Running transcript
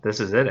This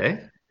is it, eh?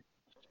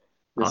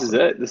 This is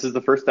Awesome. it. This is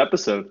the first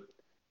episode.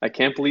 I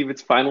can't believe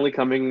it's finally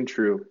coming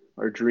true.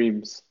 Our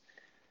dreams.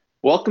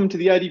 Welcome to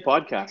the ID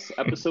Podcast,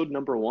 episode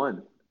number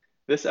one.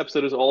 This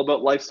episode is all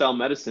about lifestyle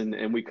medicine,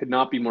 and we could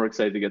not be more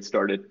excited to get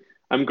started.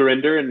 I'm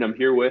Gurinder, and I'm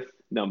here with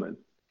Naman.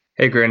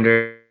 Hey,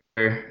 Grinder.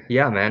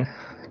 Yeah, man.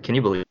 Can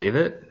you believe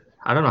it?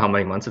 I don't know how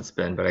many months it's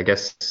been, but I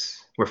guess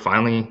we're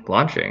finally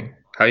launching.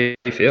 How do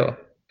you feel?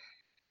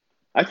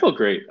 I feel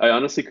great. I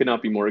honestly could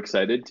not be more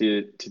excited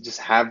to just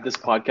have this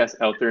podcast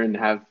out there and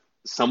have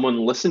someone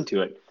listen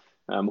to it.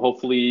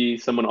 Hopefully,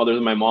 someone other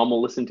than my mom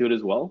will listen to it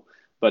as well.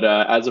 But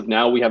as of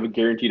now, we have a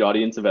guaranteed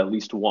audience of at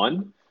least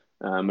one,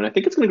 and I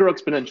think it's going to grow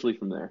exponentially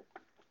from there.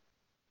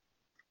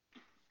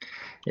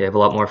 You have a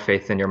lot more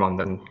faith in your mom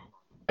than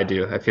I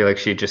do. I feel like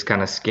she'd just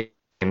kind of skim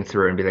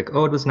through and be like,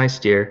 "Oh, it was nice,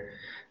 dear."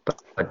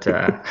 But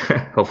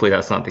hopefully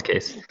that's not the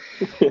case.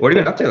 What have you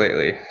been up to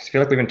lately? I feel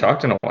like we've been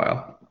talking in a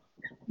while.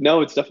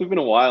 No, it's definitely been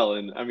a while,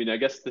 and I mean, I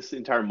guess this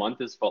entire month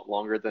has felt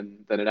longer than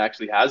it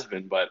actually has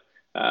been. But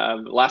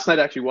last night,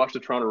 I actually watched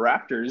the Toronto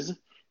Raptors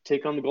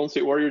take on the Golden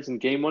State Warriors in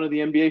Game One of the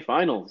NBA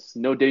Finals.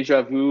 No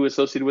deja vu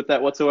associated with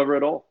that whatsoever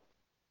at all.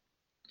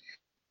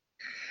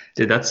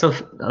 Dude, that's so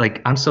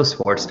like I'm so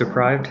sports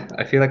deprived.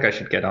 I feel like I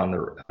should get on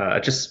the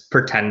just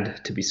pretend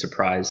to be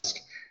surprised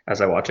as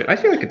I watch it. I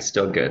feel like it's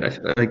still good. I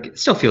feel like it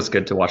still feels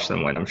good to watch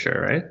them win, I'm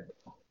sure, right?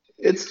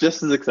 It's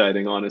just as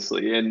exciting,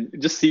 honestly, and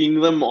just seeing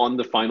them on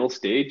the final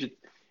stage,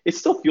 it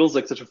still feels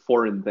like such a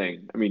foreign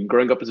thing. I mean,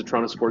 growing up as a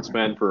Toronto sports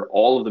fan for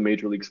all of the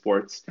major league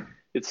sports,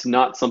 it's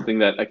not something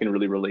that I can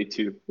really relate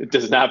to. It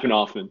doesn't happen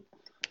often.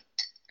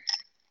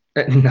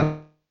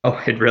 No,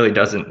 it really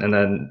doesn't. And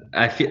then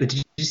I feel,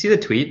 did you see the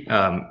tweet?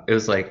 It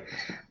was like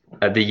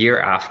the year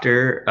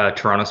after a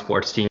Toronto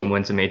sports team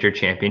wins a major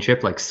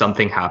championship, like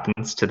something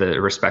happens to the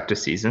respective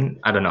season.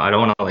 I don't know. I don't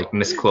want to like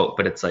misquote,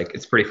 but it's like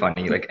it's pretty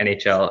funny. Like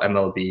NHL,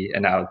 MLB,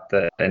 and now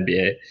the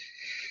NBA.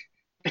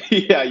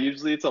 Yeah,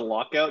 usually it's a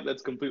lockout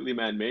that's completely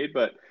man-made,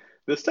 but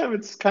this time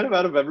it's kind of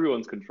out of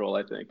everyone's control,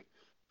 I think.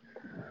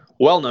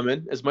 Well,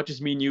 Naman, as much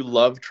as me and you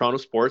love Toronto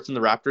sports and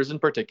the Raptors in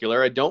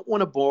particular, I don't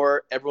want to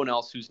bore everyone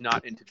else who's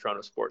not into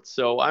Toronto sports.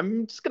 So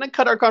I'm just going to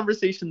cut our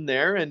conversation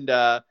there, and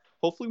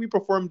hopefully we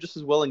perform just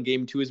as well in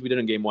game two as we did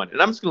in game one.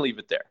 And I'm just going to leave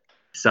it there.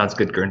 Sounds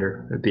good,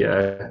 Grinder. It'd be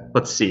a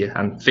let's see.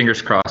 I'm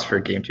fingers crossed for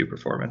a game two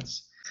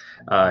performance.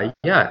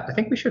 Yeah, I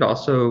think we should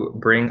also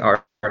bring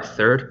our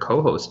third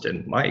co-host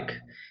in, Mike.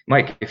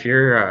 Mike, if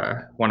you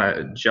want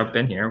to jump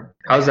in here,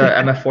 how's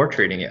MF4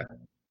 treating you?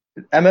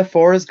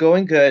 MF4 is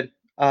going good.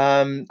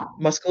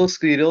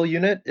 Musculoskeletal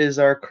unit is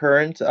our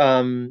current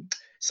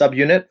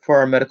subunit for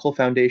our medical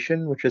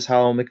foundation, which is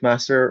how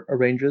McMaster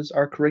arranges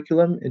our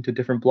curriculum into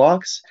different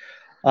blocks.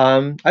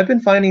 I've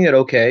been finding it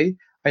okay.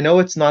 I know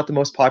it's not the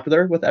most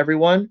popular with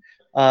everyone,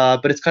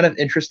 but it's kind of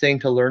interesting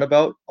to learn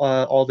about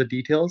all the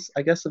details,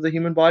 I guess, of the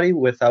human body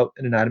without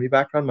an anatomy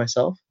background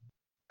myself.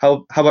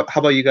 How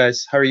about you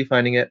guys? How are you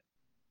finding it?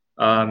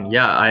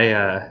 Yeah,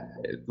 I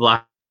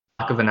lack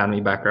of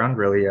anatomy background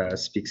really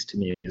speaks to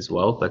me as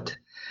well. But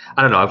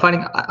I don't know. I'm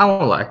finding I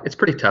won't lie, it's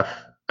pretty tough.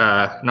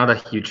 Not a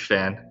huge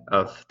fan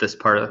of this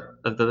part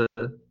of the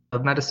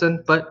of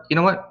medicine, but you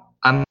know what?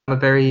 I'm a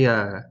very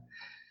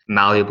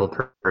malleable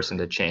person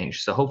to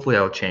change. So hopefully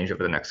I'll change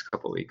over the next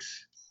couple of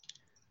weeks.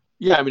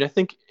 Yeah, I mean, I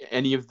think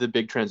any of the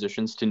big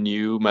transitions to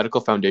new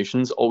medical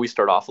foundations always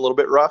start off a little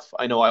bit rough.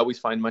 I know I always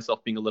find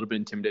myself being a little bit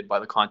intimidated by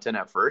the content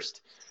at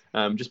first,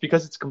 just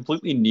because it's a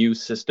completely new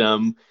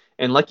system.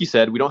 And like you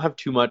said, we don't have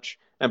too much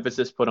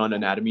emphasis put on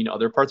anatomy in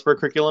other parts of our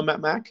curriculum at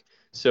Mac.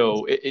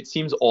 So it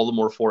seems all the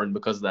more foreign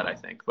because of that, I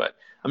think. But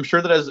I'm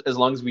sure that as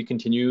long as we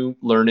continue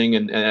learning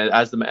and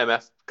as the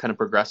MF kind of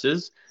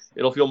progresses,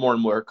 it'll feel more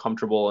and more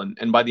comfortable.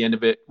 And by the end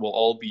of it, we'll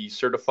all be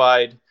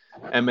certified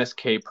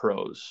MSK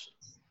pros.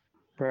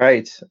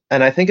 Right.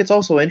 And I think it's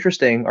also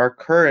interesting, our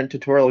current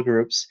tutorial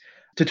groups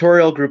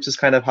is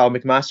kind of how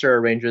McMaster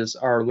arranges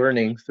our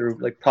learning through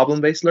like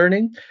problem-based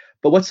learning.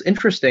 But what's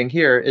interesting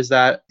here is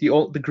that the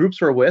groups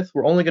we're with,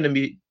 we're only going to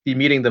be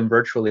meeting them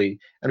virtually,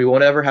 and we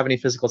won't ever have any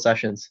physical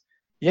sessions.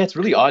 Yeah, it's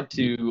really odd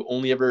to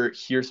only ever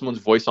hear someone's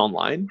voice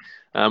online.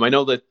 I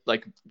know that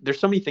like there's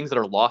so many things that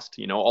are lost,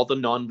 all the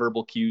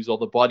nonverbal cues, all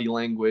the body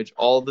language,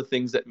 all the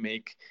things that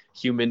make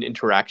human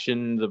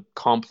interaction the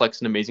complex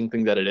and amazing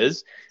thing that it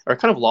is are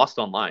kind of lost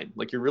online.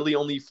 Like you're really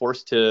only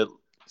forced to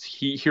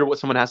hear what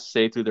someone has to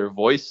say through their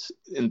voice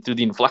and through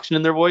the inflection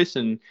in their voice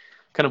and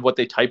kind of what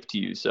they type to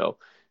you. So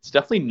it's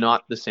definitely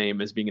not the same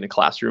as being in a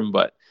classroom,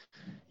 but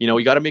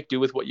you got to make do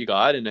with what you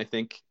got. And I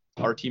think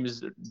our team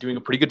is doing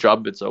a pretty good job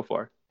of it so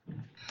far.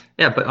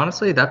 Yeah, but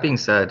honestly, that being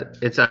said,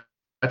 it's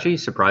actually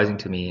surprising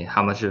to me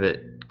how much of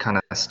it kind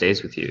of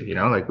stays with you.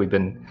 Like we've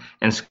been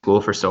in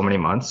school for so many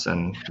months,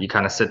 and you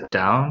kind of sit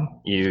down,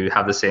 you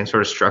have the same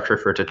sort of structure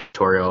for a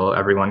tutorial.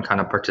 Everyone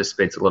kind of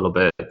participates a little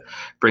bit,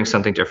 brings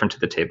something different to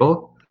the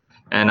table.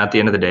 And at the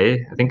end of the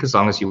day, I think as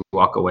long as you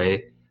walk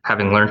away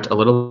having learned a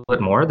little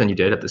bit more than you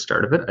did at the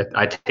start of it,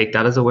 I take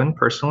that as a win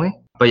personally.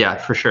 But yeah,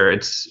 for sure,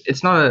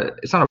 it's not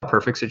a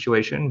perfect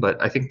situation,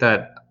 but I think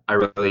that I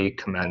really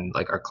commend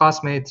like our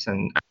classmates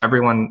and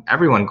everyone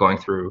going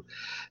through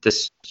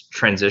this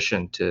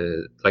transition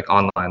to like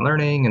online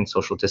learning and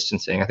social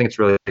distancing. I think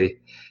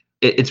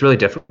it's really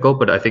difficult,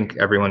 but I think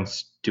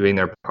everyone's doing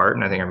their part,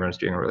 and I think everyone's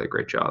doing a really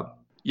great job.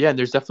 Yeah, and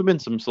there's definitely been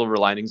some silver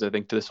linings, I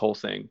think, to this whole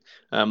thing.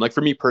 Like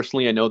for me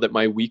personally, I know that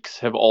my weeks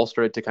have all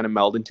started to kind of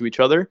meld into each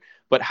other,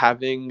 but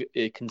having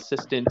a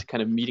consistent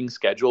kind of meeting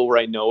schedule where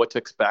I know what to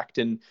expect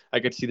and I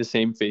get to see the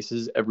same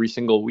faces every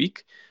single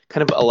week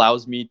kind of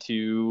allows me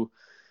to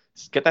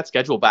get that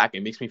schedule back.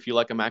 It makes me feel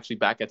like I'm actually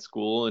back at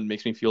school and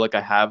makes me feel like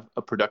I have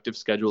a productive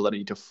schedule that I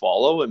need to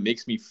follow. It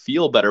makes me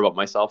feel better about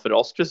myself. It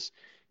also just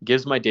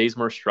gives my days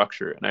more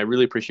structure. And I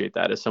really appreciate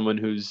that as someone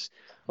who's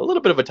a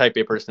little bit of a type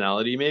A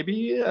personality,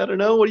 maybe. I don't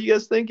know. What do you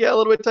guys think? Yeah, a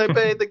little bit type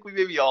A. I think we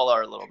maybe all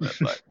are a little bit,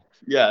 but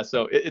yeah,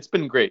 so it's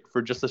been great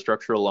for just the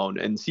structure alone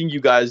and seeing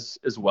you guys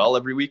as well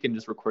every week and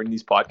just recording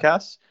these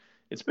podcasts.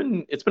 It's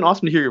been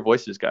awesome to hear your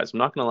voices, guys. I'm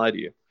not gonna lie to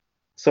you.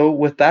 So,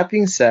 with that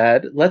being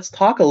said, let's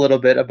talk a little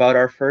bit about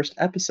our first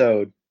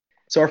episode.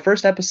 So, our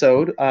first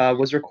episode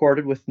was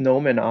recorded with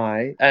Noam and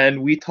I,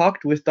 and we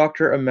talked with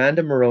Dr.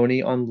 Amanda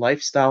Marrone on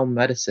lifestyle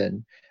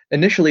medicine.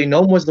 Initially,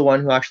 Noam was the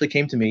one who actually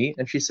came to me,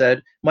 and she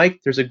said,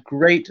 Mike, there's a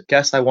great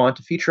guest I want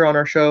to feature on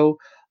our show,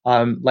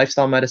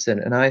 lifestyle medicine.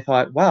 And I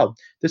thought, wow,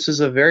 this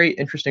is a very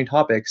interesting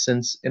topic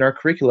since in our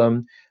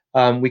curriculum,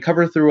 we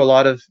cover through a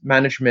lot of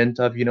management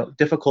of,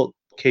 difficult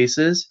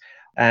cases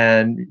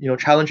and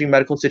challenging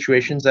medical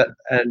situations that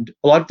and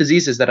a lot of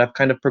diseases that have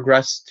kind of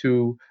progressed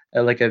to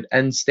like an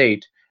end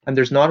state, and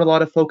there's not a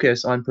lot of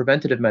focus on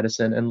preventative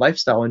medicine and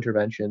lifestyle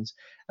interventions.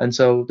 And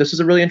so this is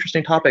a really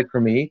interesting topic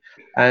for me,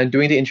 and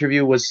doing the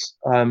interview was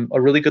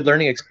a really good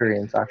learning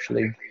experience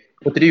actually.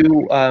 What did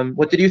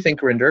you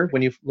think, Rinder,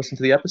 when you listened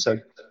to the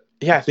episode?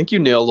 Yeah, I think you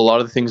nailed a lot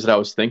of the things that I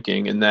was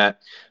thinking. And that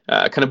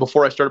kind of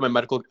before I started my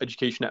medical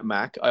education at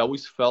Mac, I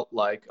always felt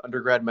like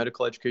undergrad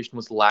medical education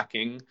was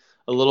lacking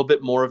a little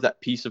bit more of that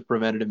piece of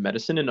preventative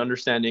medicine and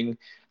understanding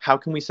how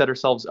can we set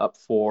ourselves up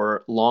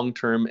for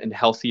long-term and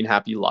healthy and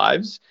happy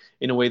lives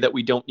in a way that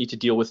we don't need to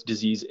deal with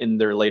disease in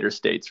their later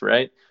states,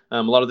 right?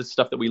 A lot of the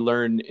stuff that we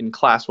learn in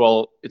class,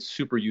 while it's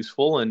super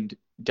useful and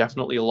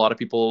definitely a lot of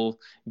people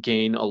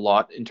gain a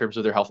lot in terms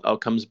of their health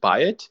outcomes by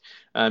it,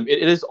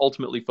 it is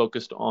ultimately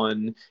focused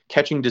on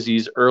catching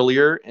disease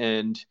earlier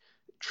and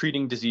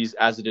treating disease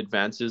as it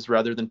advances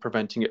rather than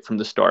preventing it from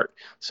the start.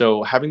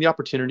 So having the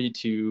opportunity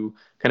to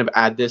kind of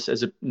add this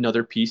as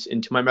another piece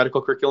into my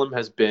medical curriculum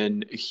has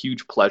been a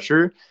huge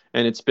pleasure.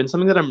 And it's been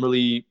something that I'm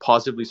really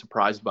positively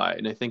surprised by.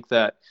 And I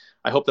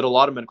hope that a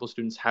lot of medical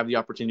students have the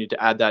opportunity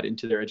to add that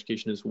into their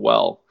education as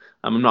well.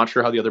 I'm not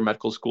sure how the other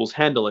medical schools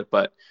handle it,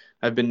 but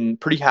I've been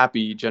pretty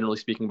happy, generally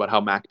speaking, about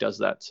how Mac does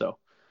that. So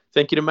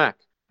thank you to Mac.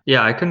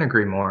 Yeah, I couldn't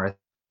agree more.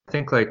 I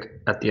think like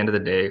at the end of the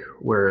day,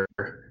 we're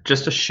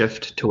just a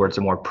shift towards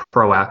a more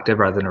proactive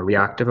rather than a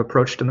reactive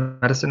approach to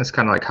medicine. It's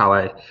kind of like how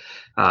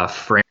I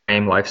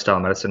frame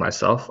lifestyle medicine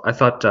myself. I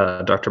thought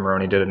Dr.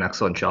 Marrone did an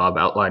excellent job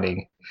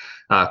outlining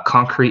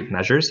concrete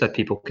measures that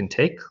people can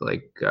take,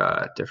 like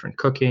different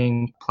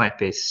cooking,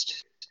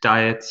 plant-based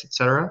diets,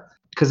 etc.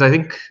 Because I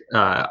think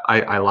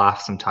I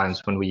laugh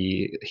sometimes when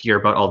we hear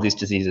about all these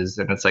diseases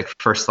and it's like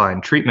first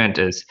line treatment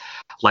is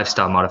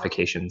lifestyle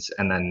modifications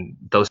and then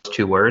those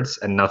two words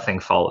and nothing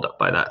followed up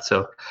by that.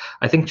 So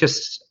I think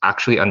just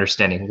actually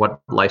understanding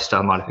what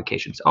lifestyle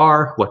modifications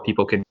are, what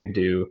people can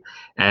do.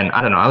 And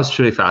I don't know, I was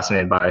truly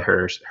fascinated by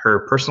her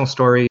personal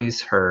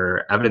stories,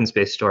 her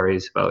evidence-based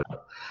stories about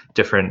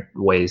different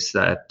ways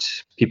that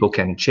people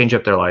can change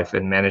up their life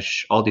and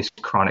manage all these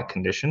chronic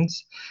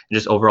conditions and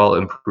just overall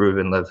improve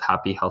and live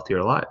happy,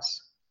 healthier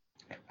lives.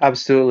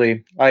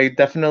 Absolutely. I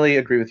definitely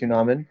agree with you,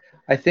 Naman.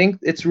 I think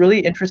it's really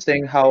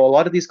interesting how a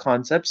lot of these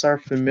concepts are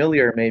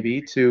familiar,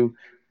 maybe, to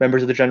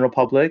members of the general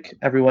public,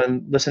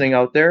 everyone listening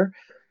out there.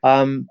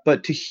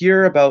 But to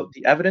hear about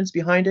the evidence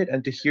behind it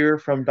and to hear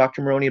from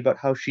Dr. Marrone about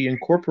how she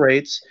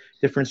incorporates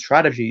different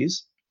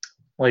strategies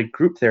like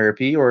group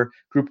therapy or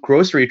group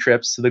grocery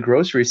trips to the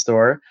grocery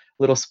store,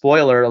 little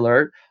spoiler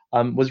alert,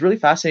 was really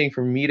fascinating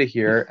for me to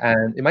hear.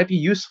 And it might be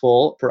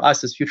useful for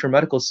us as future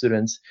medical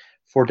students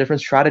for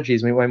different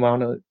strategies we might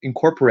want to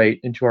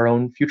incorporate into our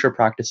own future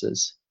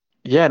practices.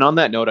 Yeah, and on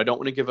that note, I don't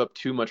want to give up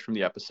too much from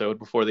the episode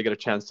before they get a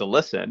chance to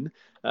listen.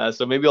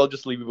 So maybe I'll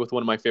just leave you with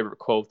one of my favorite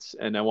quotes,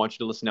 and I want you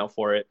to listen out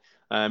for it.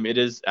 It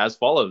is as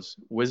follows: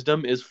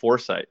 "Wisdom is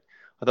foresight."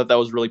 I thought that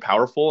was really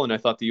powerful, and I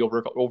thought the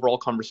overall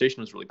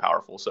conversation was really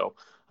powerful. So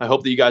I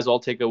hope that you guys all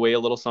take away a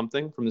little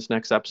something from this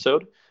next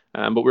episode.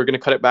 But we're going to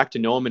cut it back to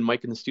Noam and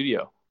Mike in the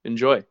studio.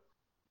 Enjoy.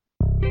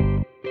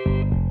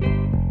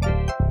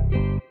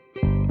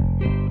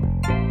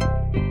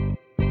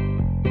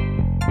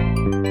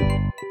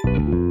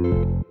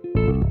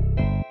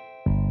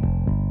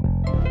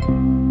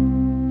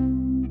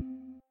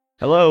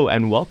 Hello,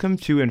 and welcome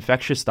to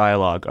Infectious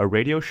Dialogue, a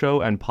radio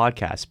show and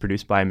podcast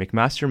produced by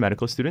McMaster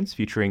medical students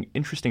featuring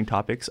interesting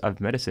topics of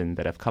medicine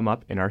that have come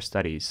up in our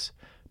studies,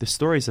 the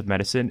stories of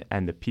medicine,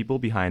 and the people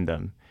behind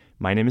them.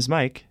 My name is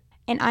Mike.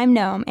 And I'm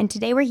Noam, and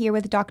today we're here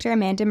with Dr.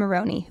 Amanda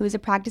Marrone, who is a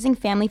practicing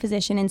family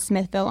physician in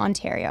Smithville,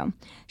 Ontario.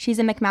 She's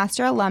a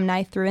McMaster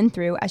alumni through and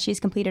through, as she's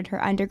completed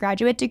her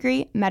undergraduate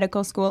degree,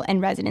 medical school,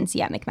 and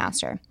residency at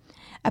McMaster.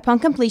 Upon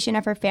completion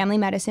of her family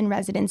medicine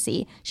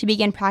residency, she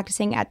began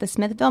practicing at the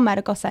Smithville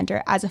Medical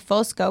Center as a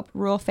full-scope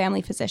rural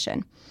family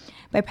physician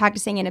by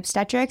practicing in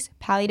obstetrics,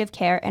 palliative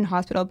care, and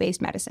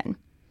hospital-based medicine.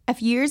 A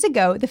few years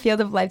ago, the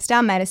field of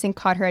lifestyle medicine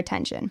caught her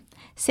attention.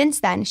 Since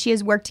then, she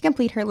has worked to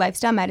complete her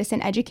lifestyle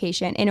medicine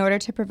education in order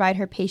to provide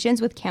her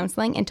patients with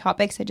counseling in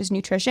topics such as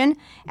nutrition,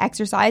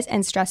 exercise,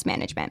 and stress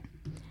management.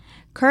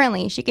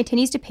 Currently, she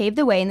continues to pave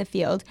the way in the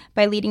field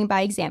by leading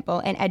by example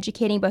and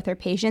educating both her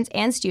patients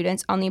and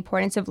students on the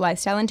importance of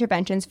lifestyle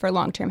interventions for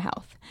long-term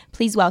health.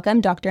 Please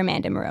welcome Dr.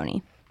 Amanda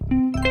Marrone.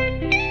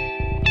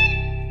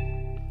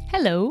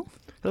 Hello.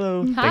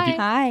 Hello. Hi.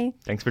 Hi.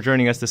 Thanks for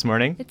joining us this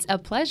morning. It's a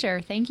pleasure.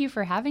 Thank you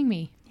for having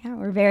me. Yeah,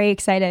 we're very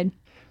excited.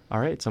 All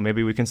right, so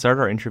maybe we can start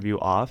our interview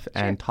off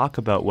and talk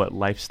about what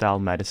lifestyle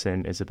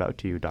medicine is about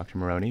to you, Dr.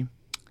 Marrone.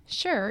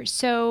 Sure.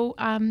 So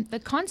the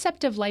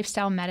concept of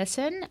lifestyle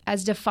medicine,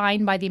 as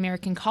defined by the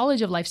American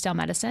College of Lifestyle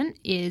Medicine,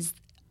 is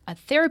a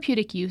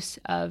therapeutic use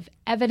of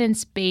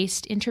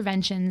evidence-based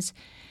interventions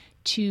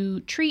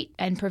to treat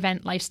and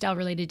prevent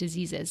lifestyle-related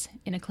diseases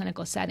in a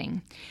clinical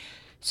setting.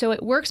 So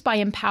it works by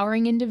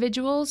empowering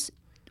individuals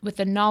with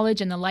the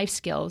knowledge and the life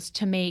skills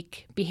to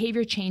make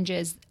behavior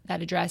changes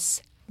that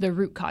address the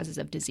root causes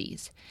of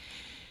disease.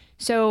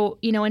 So,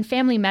 in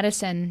family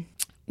medicine,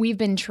 we've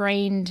been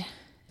trained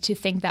to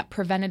think that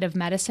preventative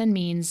medicine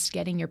means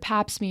getting your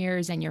pap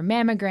smears and your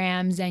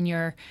mammograms and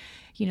your,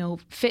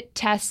 fit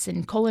tests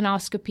and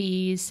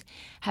colonoscopies,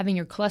 having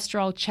your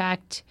cholesterol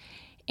checked.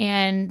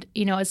 And,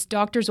 as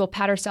doctors, we'll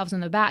pat ourselves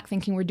on the back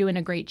thinking we're doing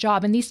a great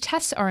job. And these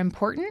tests are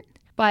important.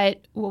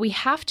 But what we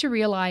have to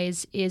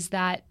realize is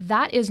that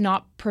that is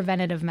not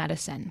preventative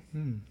medicine.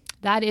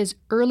 That is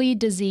early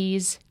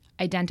disease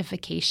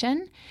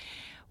identification,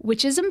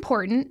 which is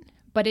important,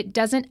 but it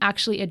doesn't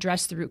actually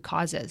address the root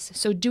causes.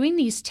 So doing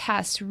these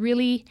tests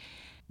really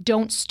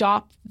don't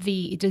stop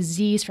the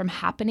disease from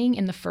happening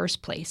in the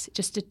first place. It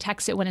just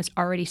detects it when it's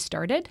already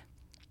started.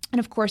 And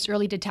of course,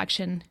 early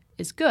detection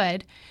is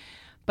good,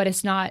 but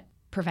it's not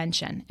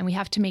prevention. And we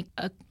have to make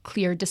a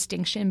clear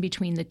distinction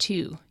between the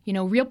two.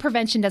 Real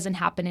prevention doesn't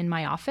happen in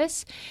my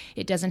office.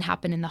 It doesn't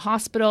happen in the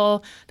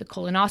hospital. The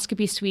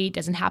colonoscopy suite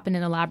doesn't happen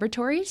in the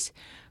laboratories.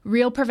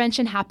 Real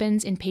prevention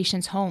happens in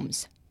patients'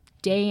 homes,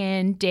 day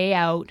in, day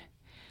out,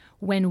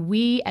 when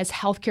we as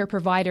healthcare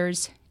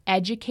providers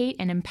educate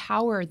and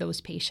empower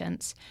those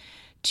patients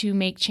to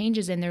make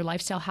changes in their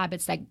lifestyle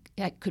habits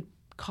that could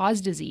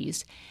cause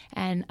disease.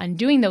 And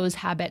undoing those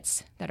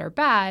habits that are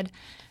bad,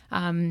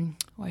 or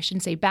I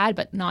shouldn't say bad,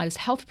 but not as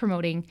health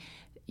promoting,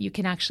 you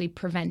can actually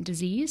prevent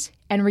disease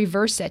and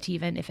reverse it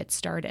even if it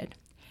started.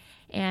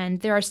 And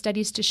there are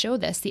studies to show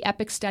this. The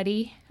EPIC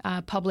study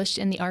published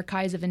in the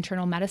Archives of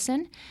Internal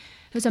Medicine,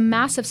 it was a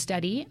massive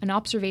study, an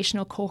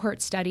observational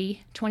cohort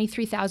study,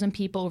 23,000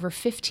 people over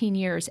 15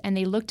 years, and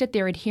they looked at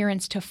their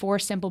adherence to 4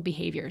 simple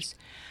behaviors: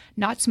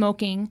 not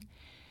smoking,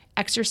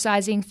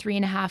 exercising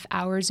 3.5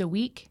 hours a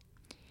week,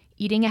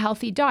 eating a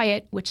healthy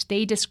diet, which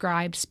they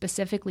described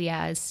specifically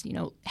as,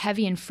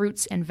 heavy in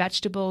fruits and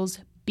vegetables,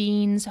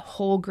 beans,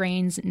 whole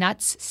grains,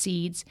 nuts,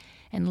 seeds,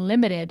 and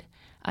limited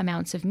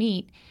amounts of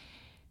meat,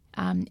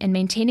 and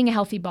maintaining a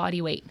healthy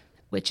body weight,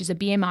 which is a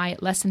BMI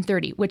less than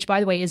 30, which, by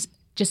the way, is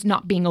just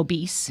not being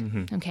obese.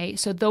 Mm-hmm. Okay,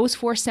 so those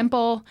 4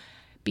 simple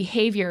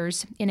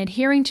behaviors, in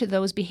adhering to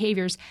those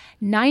behaviors,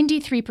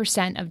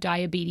 93% of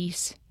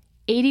diabetes,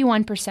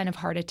 81% of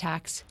heart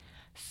attacks,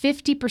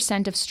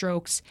 50% of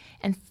strokes,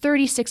 and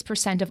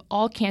 36% of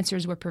all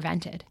cancers were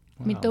prevented.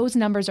 Wow. I mean, those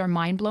numbers are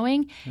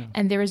mind-blowing,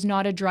 and there is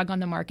not a drug on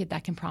the market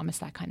that can promise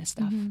that kind of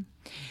stuff. Mm-hmm.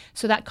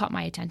 So that caught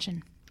my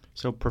attention.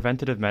 So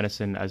preventative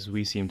medicine, as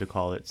we seem to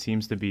call it,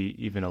 seems to be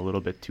even a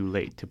little bit too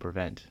late to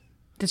prevent.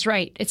 That's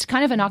right. It's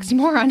kind of an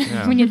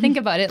oxymoron when you think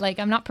about it. Like,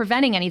 I'm not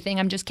preventing anything,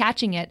 I'm just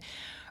catching it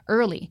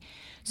early.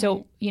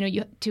 So,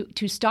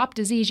 to stop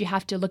disease, you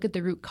have to look at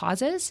the root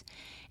causes.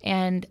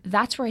 And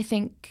that's where I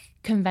think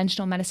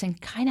conventional medicine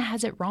kind of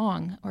has it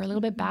wrong, or a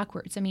little bit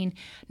backwards. I mean,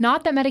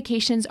 not that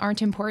medications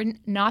aren't important,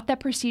 not that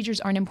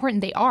procedures aren't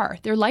important. They are.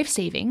 They're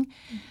life-saving,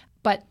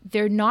 but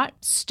they're not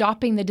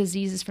stopping the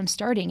diseases from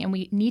starting. And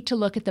we need to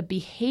look at the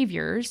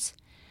behaviors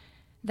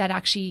that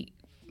actually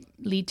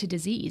lead to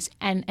disease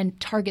and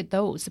target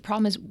those. The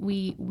problem is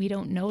we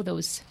don't know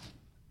those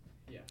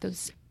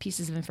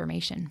pieces of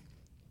information.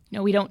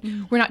 We're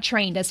not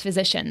trained as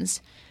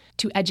physicians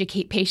to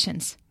educate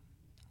patients.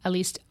 At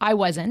least I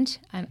wasn't.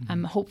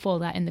 I'm hopeful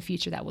that in the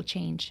future that will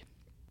change.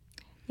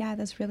 Yeah,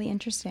 that's really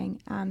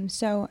interesting.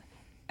 So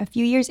a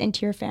few years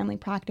into your family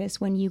practice,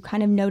 when you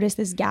kind of noticed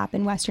this gap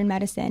in Western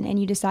medicine and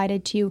you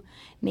decided to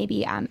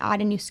maybe add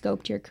a new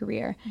scope to your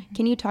career,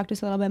 can you talk to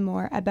us a little bit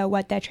more about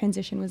what that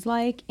transition was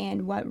like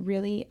and what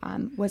really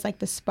was like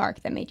the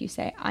spark that made you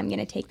say, I'm going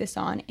to take this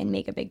on and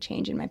make a big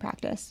change in my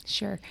practice?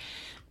 Sure.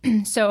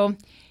 So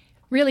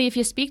really, if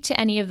you speak to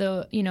any of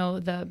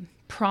the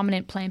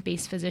prominent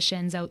plant-based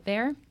physicians out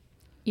there,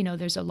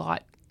 there's a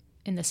lot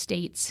in the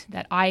States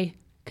that I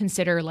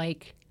consider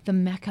like the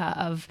mecca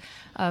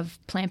of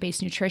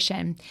plant-based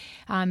nutrition.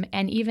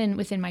 And even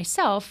within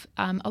myself,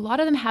 a lot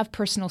of them have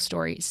personal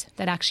stories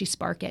that actually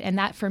spark it. And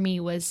that for me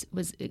was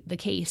the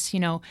case.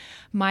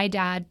 My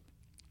dad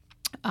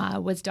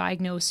was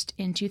diagnosed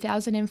in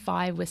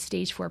 2005 with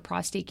stage 4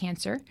 prostate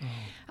cancer. Oh,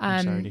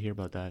 I'm sorry to hear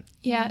about that.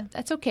 Yeah,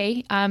 that's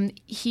okay.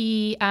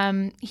 He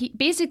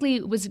basically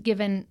was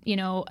given,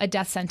 a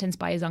death sentence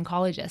by his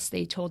oncologist.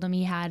 They told him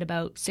he had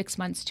about 6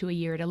 months to a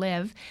year to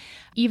live.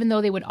 Even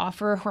though they would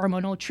offer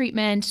hormonal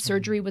treatment,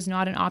 surgery was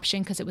not an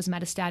option because it was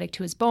metastatic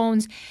to his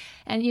bones.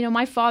 And,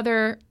 my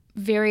father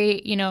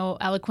very,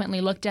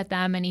 eloquently looked at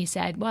them and he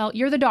said, well,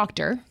 you're the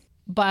doctor,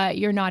 but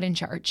you're not in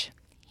charge.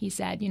 He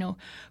said,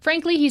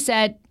 frankly, he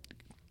said,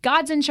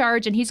 God's in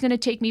charge and he's going to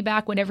take me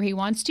back whenever he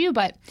wants to,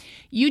 but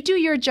you do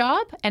your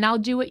job and I'll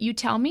do what you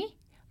tell me.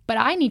 But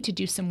I need to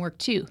do some work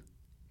too,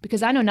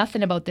 because I know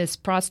nothing about this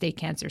prostate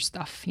cancer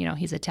stuff.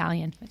 He's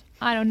Italian.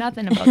 I know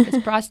nothing about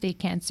this prostate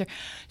cancer.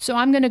 So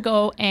I'm going to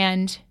go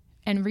and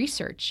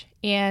research.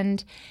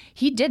 And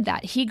he did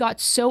that. He got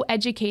so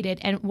educated.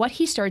 And what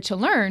he started to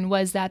learn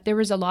was that there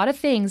was a lot of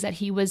things that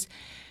he was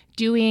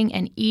doing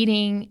and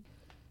eating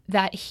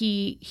that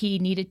he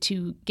needed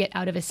to get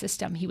out of his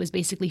system. He was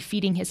basically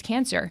feeding his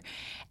cancer.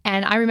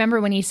 And I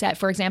remember when he said,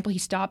 for example, he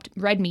stopped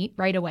red meat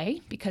right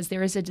away because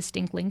there is a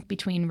distinct link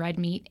between red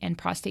meat and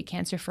prostate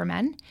cancer for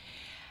men.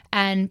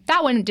 And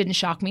that one didn't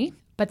shock me.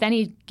 But then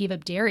he gave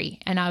up dairy.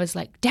 And I was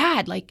like,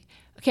 Dad,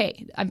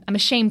 okay, I'm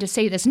ashamed to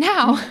say this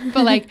now,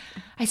 but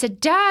I said,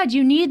 Dad,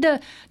 you need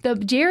the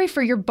dairy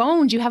for your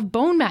bones. You have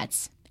bone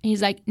mets. And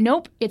he's like,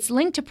 nope, it's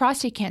linked to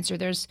prostate cancer.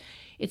 There's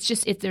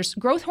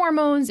growth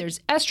hormones, there's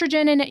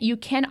estrogen in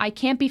it. I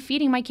can't be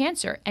feeding my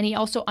cancer. And he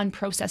also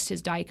unprocessed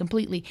his diet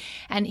completely.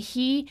 And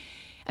he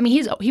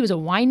was a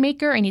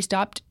winemaker and he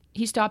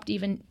stopped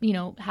even,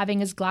 having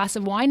his glass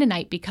of wine a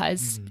night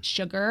because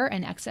sugar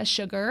and excess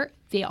sugar,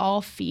 they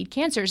all feed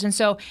cancers. And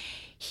so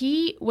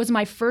he was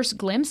my first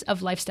glimpse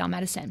of lifestyle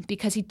medicine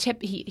because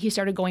he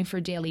started going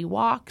for daily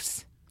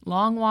walks,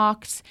 long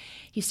walks.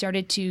 He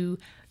started to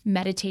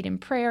meditate in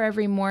prayer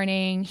every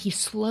morning. He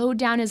slowed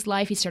down his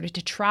life. He started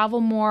to travel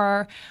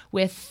more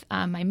with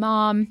my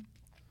mom.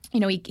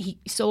 He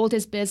sold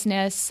his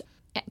business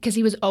because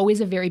he was always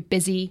a very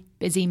busy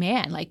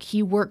man.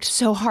 He worked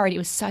so hard. He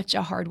was such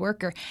a hard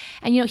worker.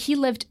 And, he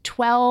lived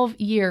 12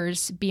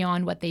 years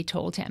beyond what they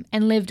told him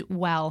and lived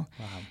well.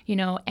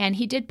 Wow. And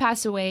he did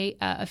pass away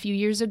a few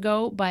years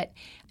ago, but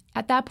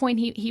at that point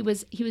he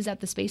was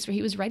at the space where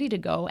he was ready to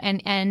go.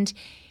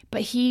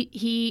 But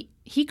he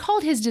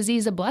called his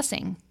disease a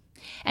blessing.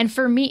 And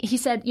for me, he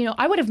said,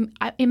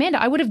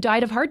 Amanda, I would have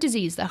died of heart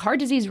disease. The heart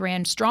disease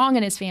ran strong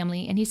in his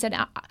family. And he said,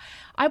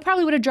 I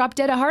probably would have dropped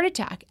dead of heart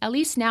attack. At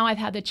least now I've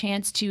had the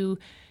chance to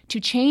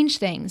change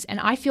things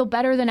and I feel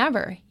better than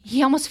ever.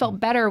 He almost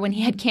felt better when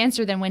he had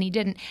cancer than when he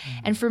didn't.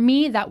 And for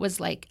me, that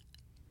was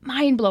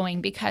mind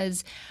blowing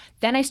because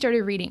then I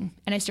started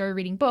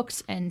reading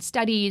books and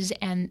studies.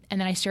 And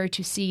then I started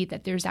to see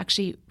that there's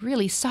actually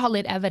really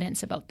solid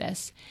evidence about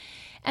this.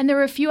 And there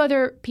were a few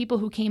other people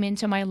who came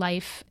into my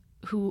life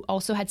who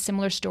also had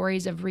similar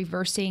stories of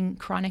reversing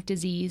chronic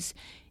disease,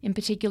 in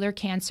particular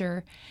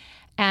cancer.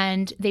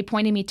 And they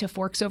pointed me to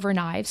Forks Over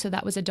Knives. So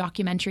that was a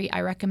documentary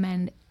I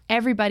recommend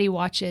everybody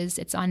watches.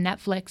 It's on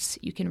Netflix.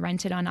 You can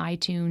rent it on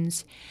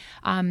iTunes.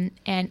 And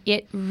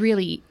it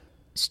really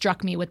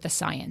struck me with the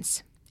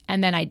science.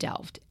 And then I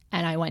delved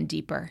and I went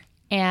deeper.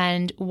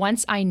 And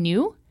once I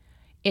knew,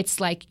 it's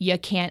like you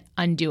can't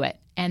undo it.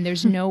 And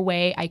there's no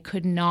way I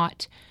could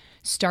not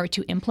start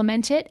to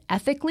implement it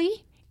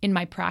ethically in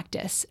my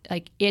practice.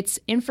 It's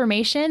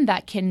information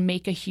that can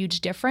make a huge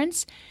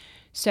difference.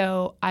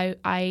 So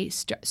I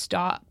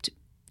stopped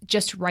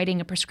just writing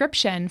a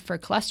prescription for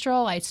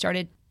cholesterol. I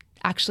started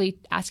actually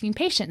asking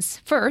patients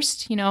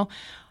first,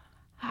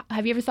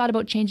 have you ever thought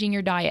about changing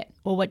your diet?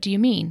 Well, what do you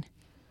mean?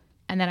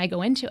 And then I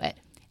go into it.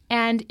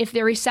 And if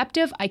they're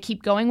receptive, I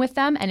keep going with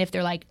them. And if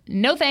they're like,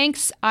 no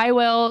thanks, I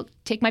will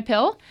take my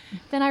pill,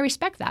 then I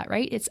respect that,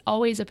 right? It's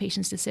always a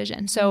patient's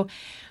decision. So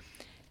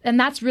and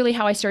that's really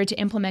how I started to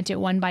implement it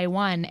one by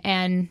one.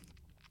 And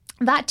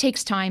that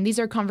takes time. These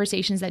are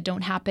conversations that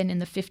don't happen in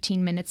the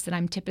 15 minutes that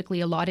I'm typically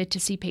allotted to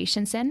see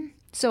patients in.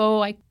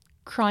 So I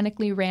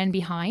chronically ran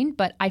behind,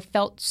 but I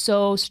felt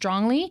so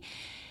strongly.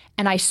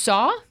 And I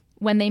saw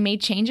when they made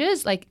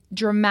changes,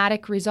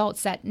 dramatic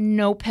results that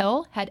no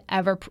pill had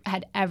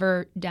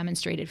ever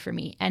demonstrated for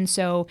me. And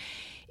so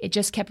it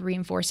just kept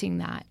reinforcing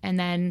that. And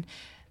then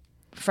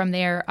from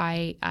there,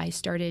 I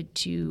started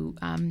to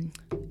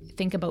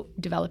think about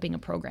developing a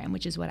program,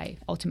 which is what I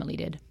ultimately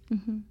did.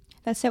 Mm-hmm.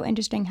 That's so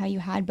interesting how you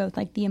had both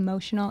the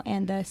emotional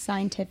and the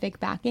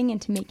scientific backing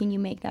into making you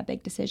make that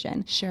big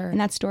decision. Sure. And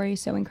that story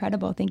is so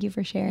incredible. Thank you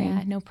for sharing.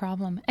 Yeah, no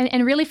problem.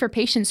 And really for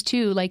patients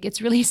too,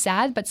 it's really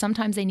sad, but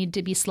sometimes they need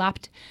to be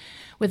slapped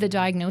with a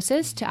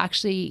diagnosis to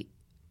actually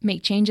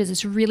make changes.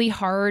 It's really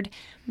hard.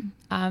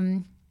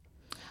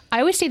 I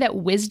always say that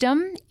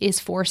wisdom is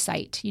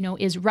foresight,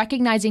 is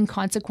recognizing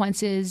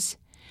consequences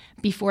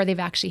before they've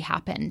actually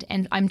happened.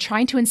 And I'm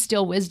trying to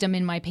instill wisdom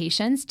in my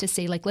patients to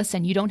say, like,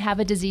 listen, you don't have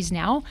a disease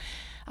now,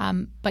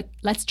 but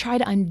let's try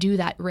to undo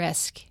that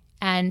risk.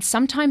 And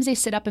sometimes they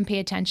sit up and pay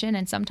attention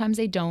and sometimes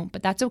they don't,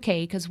 but that's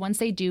okay, because once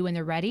they do and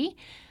they're ready,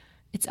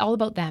 it's all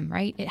about them,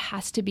 right? They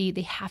have to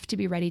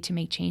be ready to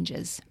make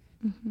changes.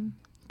 Mm-hmm.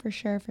 For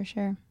sure, for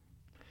sure.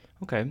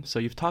 Okay, so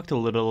you've talked a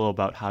little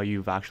about how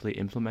you've actually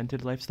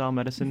implemented lifestyle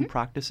medicine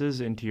practices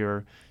into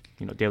your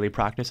daily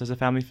practice as a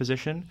family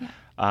physician.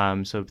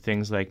 Yeah. So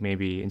things like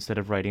maybe instead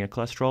of writing a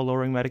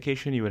cholesterol-lowering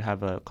medication, you would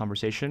have a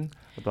conversation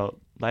about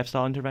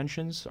lifestyle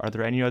interventions. Are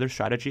there any other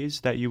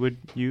strategies that you would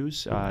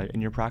use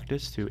in your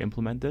practice to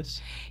implement this?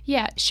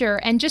 Yeah, sure.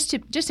 And just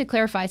to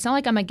clarify, it's not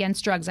like I'm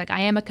against drugs. Like, I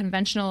am a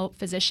conventional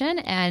physician,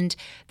 and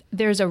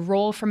there's a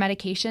role for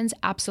medications,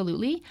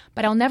 absolutely.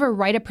 But I'll never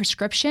write a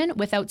prescription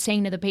without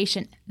saying to the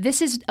patient,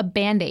 this is a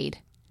Band-Aid.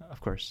 Of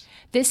course.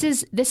 This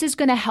is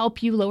going to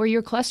help you lower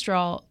your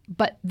cholesterol,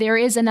 but there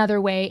is another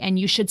way, and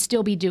you should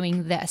still be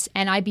doing this.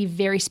 And I be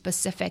very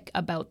specific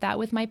about that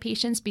with my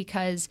patients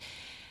because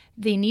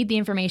they need the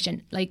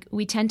information. Like,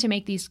 we tend to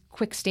make these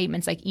quick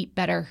statements like eat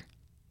better,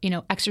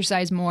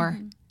 exercise more,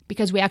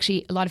 because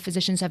a lot of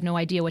physicians have no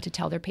idea what to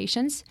tell their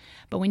patients.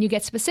 But when you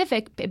get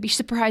specific, be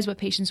surprised what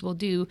patients will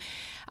do.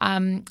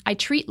 I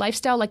treat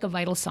lifestyle like a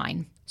vital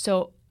sign.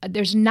 So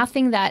there's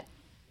nothing that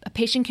a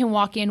patient can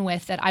walk in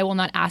with that I will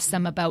not ask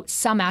them about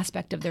some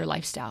aspect of their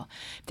lifestyle.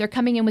 If they're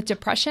coming in with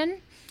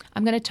depression,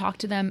 I'm going to talk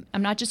to them.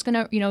 I'm not just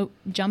going to,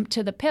 jump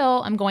to the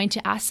pill. I'm going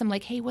to ask them,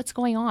 like, hey, what's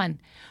going on?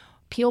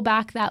 Peel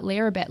back that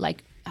layer a bit.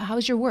 Like,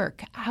 how's your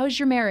work? How's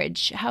your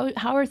marriage? How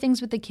are things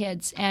with the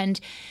kids?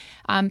 And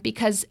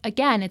because,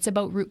 again, it's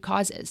about root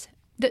causes.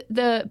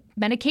 The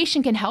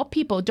medication can help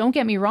people. Don't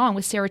get me wrong.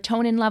 With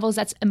serotonin levels,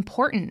 that's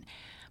important.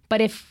 But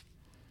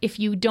if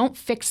you don't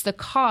fix the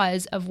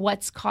cause of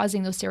what's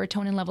causing those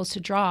serotonin levels to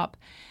drop,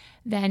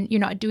 then you're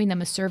not doing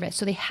them a service.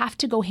 So they have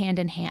to go hand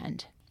in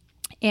hand.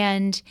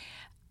 And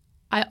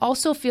I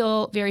also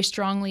feel very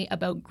strongly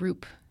about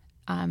group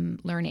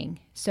learning.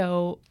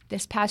 So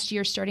this past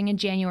year, starting in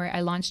January,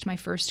 I launched my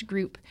first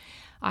group.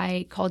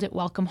 I called it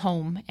Welcome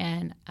Home.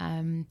 And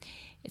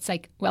it's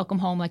like welcome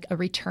home, like a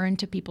return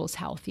to people's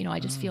health. I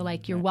just feel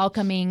like you're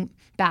welcoming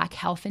back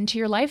health into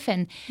your life.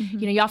 And,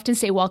 you often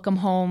say welcome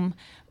home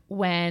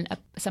when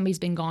somebody's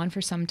been gone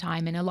for some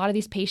time. And a lot of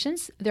these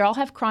patients, they all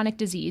have chronic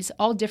disease,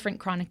 all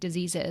different chronic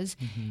diseases.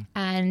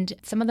 And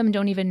some of them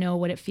don't even know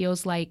what it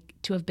feels like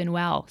to have been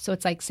well. So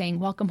it's like saying,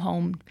 welcome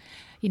home,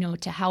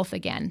 to health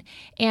again.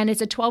 And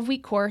it's a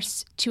 12-week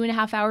course,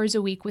 2.5 hours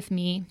a week with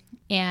me.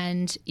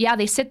 And yeah,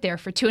 they sit there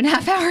for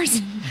 2.5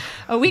 hours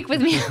a week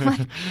with me. I'm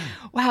like,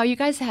 wow, you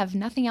guys have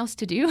nothing else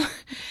to do.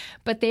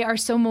 But they are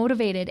so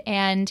motivated.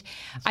 And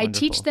I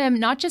teach them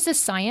not just the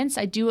science.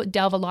 I do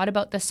delve a lot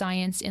about the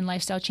science in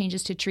lifestyle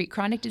changes to treat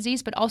chronic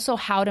disease, but also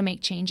how to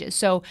make changes.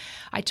 So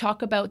I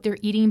talk about their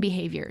eating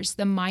behaviors,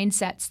 the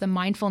mindsets, the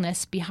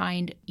mindfulness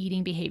behind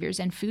eating behaviors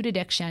and food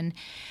addiction.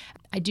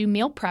 I do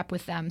meal prep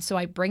with them. So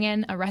I bring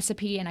in a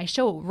recipe and I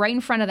show right in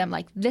front of them,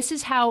 like, this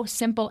is how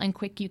simple and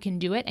quick you can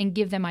do it, and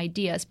give them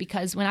ideas.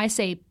 Because when I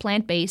say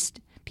plant-based,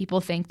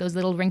 people think those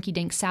little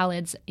rinky-dink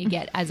salads you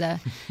get as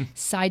a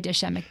side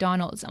dish at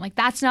McDonald's. I'm like,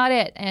 that's not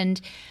it. And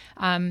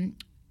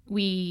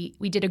we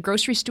did a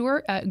grocery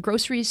store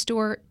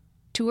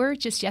tour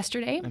just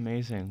yesterday.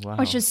 Amazing. Wow.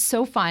 Which is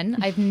so fun.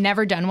 I've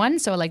never done one.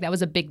 So like that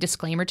was a big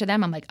disclaimer to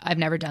them. I'm like, I've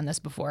never done this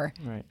before.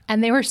 Right.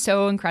 And they were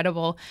so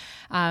incredible.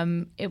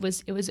 It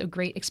was a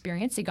great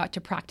experience. They got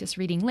to practice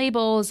reading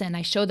labels, and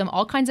I showed them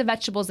all kinds of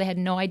vegetables they had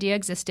no idea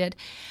existed.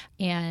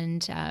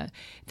 And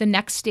the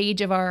next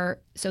stage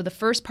so the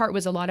first part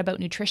was a lot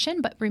about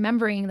nutrition, but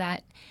remembering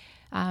that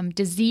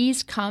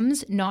disease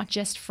comes not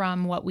just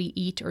from what we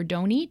eat or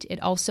don't eat.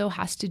 It also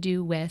has to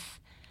do with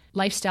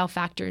lifestyle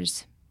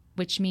factors,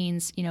 which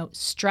means,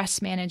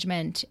 stress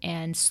management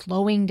and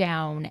slowing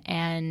down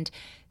and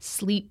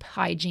sleep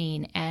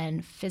hygiene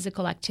and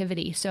physical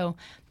activity. So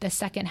the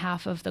second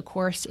half of the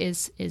course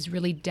is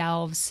really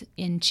delves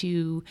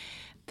into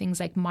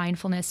things like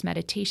mindfulness,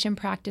 meditation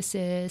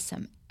practices,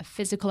 some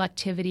physical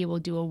activity. We'll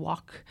do a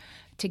walk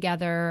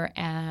together,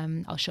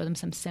 and I'll show them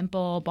some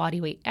simple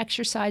body weight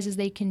exercises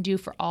they can do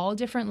for all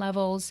different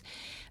levels.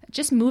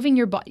 Just moving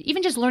your body,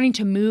 even just learning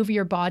to move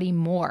your body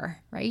more,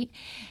 right?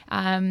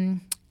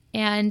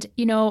 And,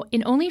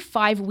 in only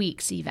 5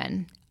 weeks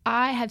even,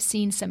 I have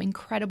seen some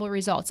incredible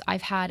results.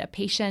 I've had a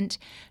patient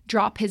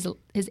drop his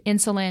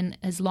insulin,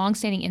 his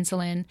long-standing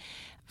insulin,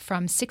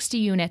 from 60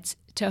 units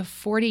to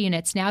 40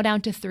 units, now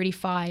down to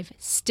 35,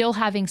 still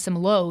having some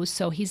lows.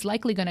 So he's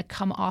likely going to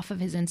come off of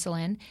his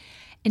insulin.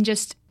 And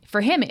just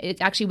for him,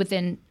 it's actually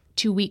within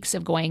 2 weeks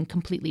of going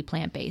completely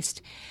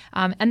plant-based.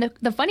 And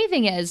the funny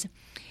thing is,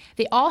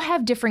 they all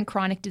have different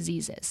chronic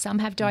diseases. Some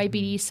have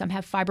diabetes, some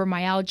have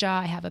fibromyalgia.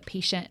 I have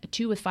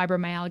two with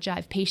fibromyalgia. I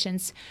have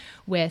patients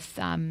with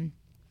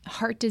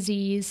heart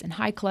disease and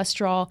high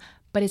cholesterol,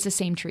 but it's the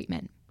same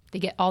treatment. They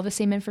get all the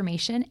same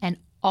information, and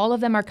all of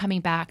them are coming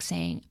back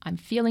saying, I'm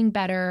feeling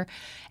better.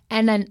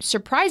 And then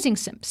surprising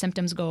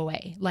symptoms go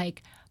away,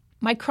 like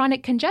my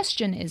chronic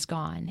congestion is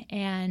gone,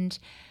 and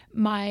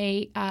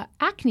my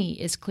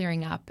acne is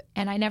clearing up,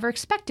 and I never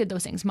expected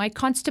those things. My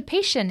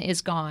constipation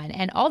is gone,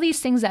 and all these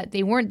things that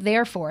they weren't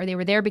there for. They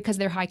were there because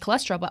they're high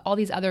cholesterol, but all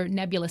these other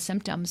nebulous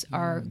symptoms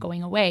are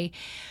going away,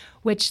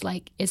 which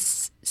like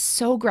is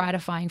so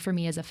gratifying for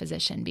me as a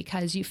physician,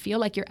 because you feel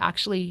like you're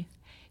actually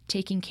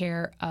taking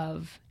care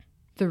of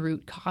the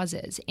root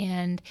causes.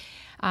 And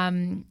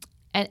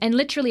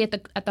literally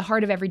at the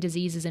heart of every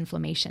disease is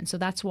inflammation. So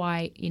that's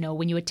why,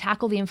 when you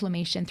tackle the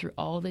inflammation through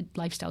all the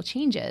lifestyle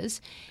changes,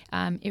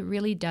 it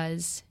really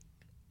does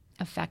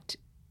affect,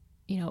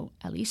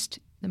 at least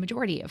the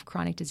majority of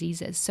chronic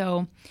diseases.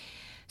 So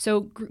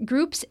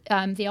groups,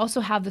 they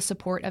also have the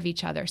support of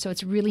each other. So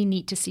it's really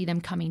neat to see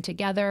them coming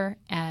together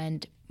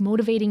and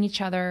motivating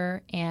each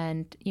other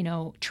and,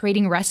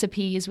 trading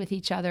recipes with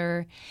each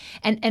other.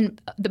 And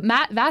the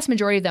vast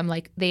majority of them,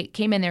 like, they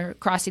came in there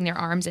crossing their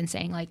arms and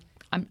saying, like,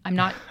 I'm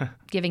not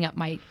giving up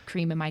my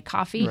cream and my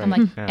coffee. Right. I'm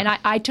like, Yeah. and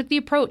I took the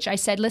approach. I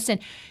said, listen,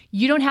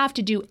 you don't have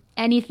to do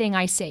anything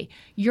I say.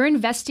 You're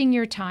investing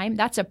your time.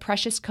 That's a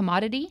precious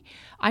commodity.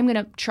 I'm going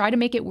to try to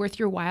make it worth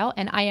your while,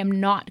 and I am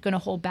not going to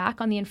hold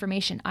back on the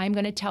information. I'm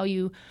going to tell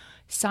you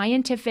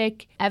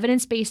scientific,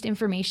 evidence-based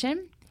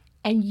information,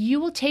 and you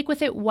will take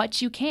with it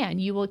what you can.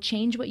 You will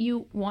change what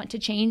you want to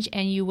change,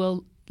 and you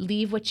will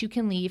leave what you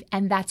can leave,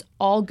 and that's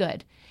all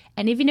good.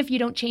 And even if you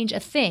don't change a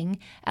thing,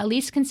 at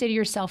least consider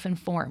yourself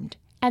informed.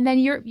 And then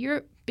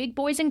you're big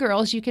boys and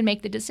girls, you can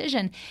make the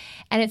decision.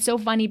 And it's so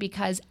funny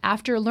because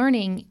after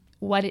learning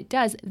what it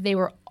does,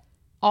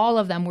 all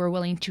of them were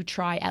willing to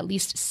try at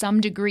least some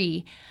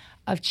degree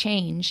of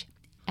change,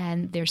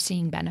 and they're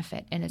seeing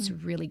benefit. And it's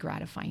really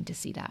gratifying to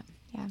see that.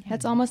 Yeah,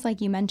 that's almost like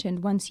you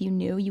mentioned, once you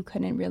knew, you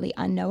couldn't really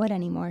unknow it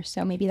anymore.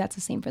 So maybe that's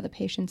the same for the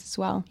patients as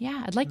well.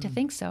 Yeah, I'd like to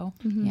think so.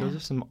 Yeah. Those are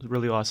some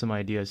really awesome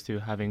ideas too,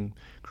 having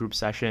group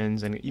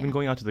sessions and even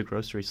going out to the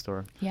grocery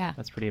store. Yeah.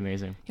 That's pretty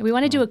amazing. We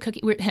want to do a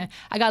cookie.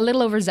 I got a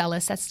little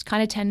overzealous. That's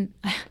kind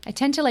of I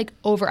tend to like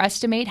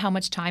overestimate how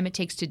much time it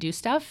takes to do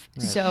stuff.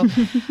 Right. So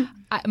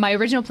my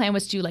original plan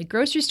was to do like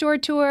grocery store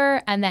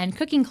tour and then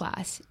cooking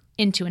class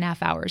in 2.5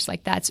 hours.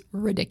 Like, that's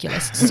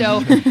ridiculous.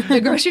 So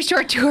the grocery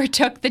store tour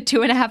took the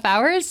 2.5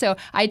 hours. So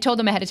I told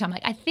them ahead of time,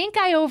 like, I think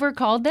I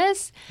overcalled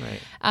this.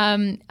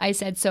 Right. I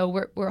said,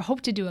 so we're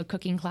hope to do a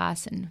cooking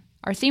class, and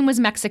our theme was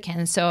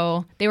Mexican.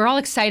 So they were all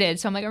excited.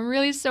 So I'm like, I'm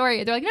really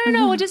sorry. They're like,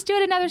 no, we'll just do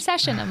it another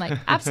session. I'm like,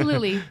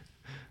 absolutely.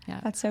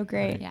 Yeah. That's so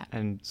great. Yeah.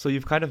 And so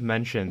you've kind of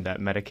mentioned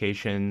that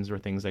medications or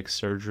things like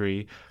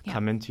surgery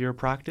come into your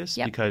practice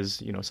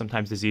because,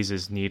 sometimes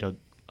diseases need a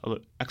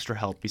extra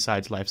help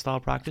besides lifestyle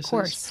practices. Of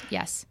course,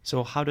 yes.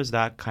 So how does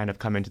that kind of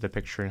come into the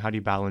picture, and how do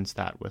you balance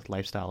that with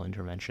lifestyle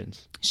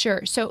interventions?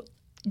 Sure. So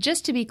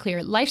just to be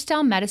clear,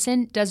 lifestyle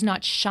medicine does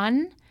not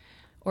shun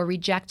or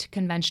reject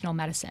conventional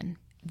medicine.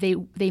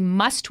 They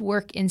must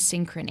work in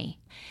synchrony.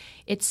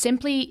 It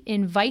simply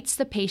invites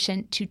the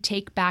patient to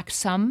take back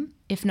some,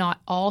 if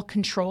not all,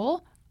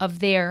 control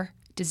of their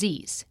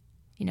disease.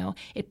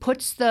 It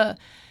puts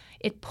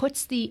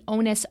the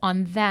onus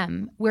on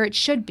them where it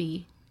should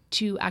be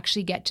to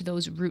actually get to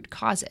those root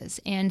causes.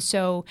 And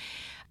so,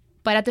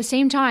 but at the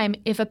same time,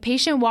 if a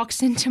patient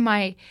walks into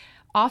my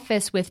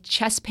office with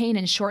chest pain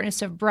and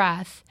shortness of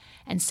breath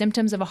and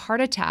symptoms of a heart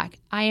attack,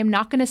 I am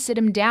not going to sit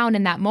him down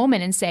in that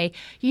moment and say,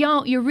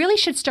 you really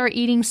should start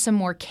eating some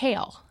more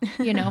kale.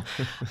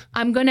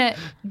 I'm going to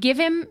give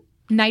him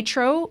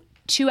nitro,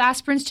 2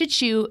 aspirins to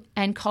chew,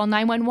 and call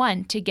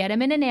 911 to get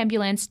him in an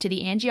ambulance to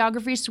the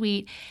angiography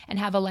suite and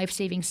have a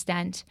life-saving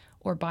stent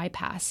or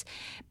bypass.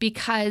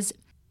 Because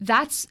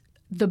that's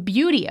the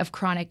beauty of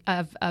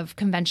of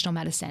conventional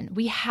medicine.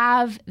 We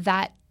have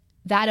that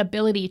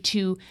ability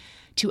to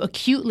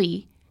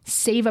acutely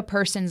save a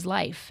person's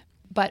life.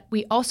 But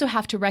we also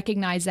have to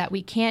recognize that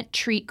we can't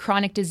treat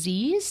chronic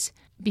disease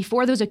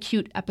before those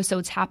acute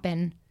episodes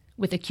happen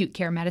with acute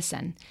care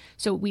medicine.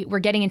 So we're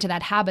getting into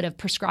that habit of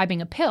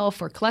prescribing a pill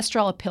for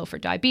cholesterol, a pill for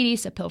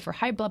diabetes, a pill for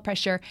high blood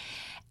pressure.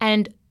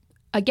 And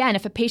again,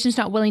 if a patient's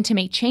not willing to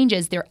make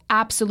changes, they're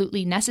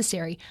absolutely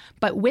necessary.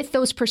 But with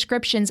those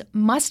prescriptions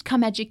must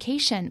come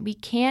education. We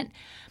can't,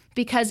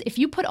 because if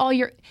you put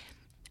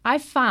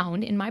I've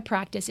found in my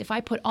practice, if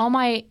I put all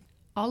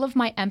of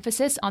my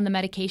emphasis on the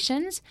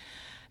medications,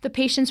 the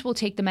patients will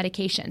take the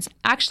medications.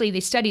 Actually, they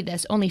studied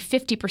this. Only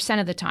 50%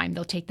 of the time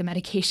they'll take the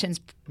medications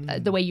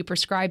the way you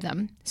prescribe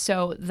them.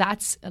 So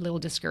that's a little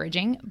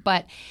discouraging.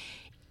 But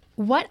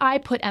what I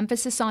put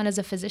emphasis on as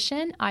a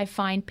physician, I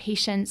find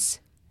patients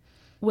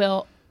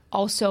will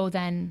also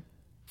then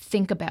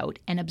think about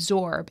and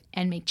absorb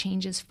and make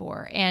changes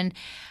for. And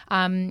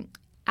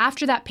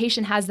after that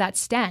patient has that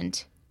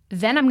stent,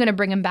 then I'm going to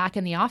bring him back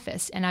in the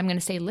office and I'm going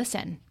to say,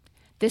 listen,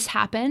 this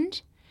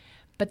happened,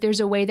 but there's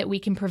a way that we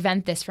can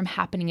prevent this from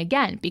happening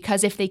again.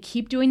 Because if they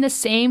keep doing the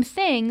same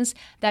things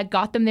that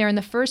got them there in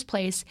the first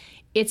place,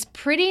 it's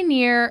pretty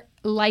near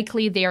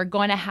likely they are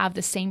going to have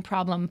the same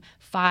problem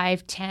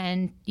 5,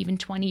 10, even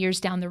 20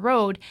 years down the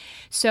road.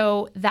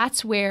 So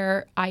that's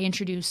where I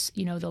introduce,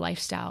 the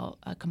lifestyle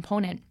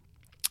component.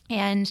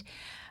 And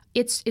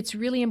it's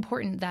really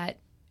important that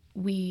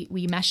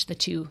we mesh the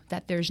two,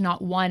 that there's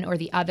not one or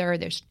the other.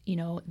 There's,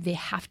 they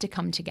have to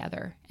come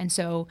together. And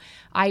so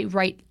I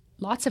write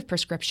lots of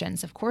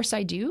prescriptions. Of course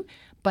I do,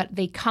 but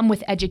they come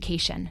with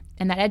education.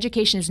 And that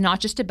education is not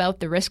just about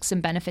the risks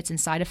and benefits and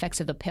side effects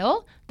of the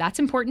pill. That's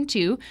important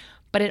too.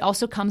 But it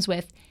also comes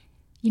with,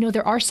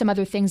 there are some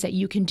other things that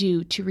you can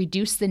do to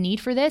reduce the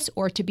need for this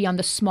or to be on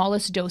the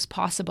smallest dose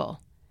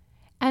possible.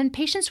 And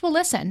patients will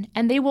listen,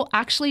 and they will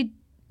actually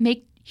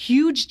make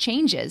huge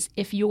changes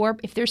if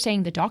they're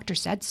saying the doctor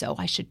said so,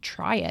 I should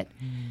try it.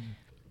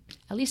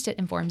 At least it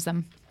informs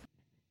them.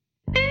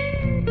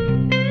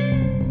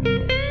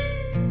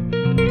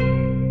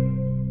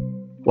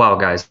 Wow,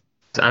 guys,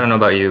 I don't know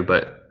about you,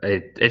 but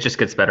it just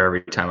gets better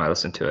every time I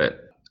listen to it.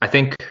 I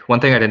think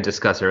one thing I didn't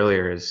discuss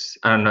earlier is,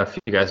 I don't know if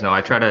you guys know,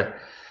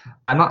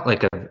 I'm not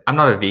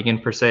a vegan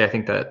per se. I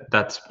think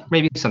that's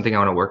maybe something I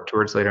want to work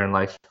towards later in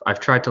life. I've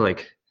tried to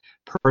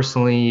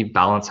personally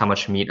balance how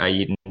much meat I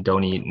eat and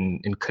don't eat in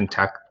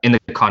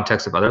the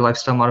context of other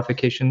lifestyle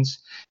modifications.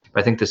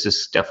 But I think this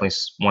is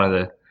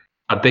definitely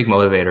a big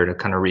motivator to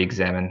kind of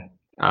re-examine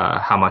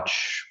how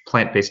much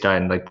plant-based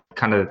diet and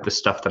kind of the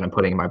stuff that I'm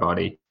putting in my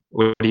body.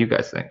 What do you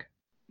guys think?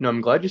 No,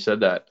 I'm glad you said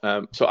that.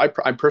 So I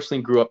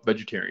personally grew up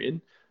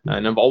vegetarian,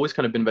 and I've always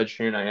kind of been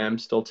vegetarian. I am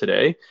still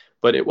today,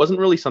 but it wasn't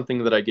really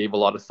something that I gave a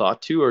lot of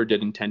thought to or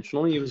did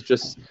intentionally. It was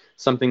just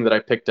something that I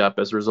picked up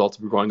as a result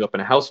of growing up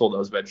in a household that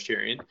was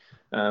vegetarian.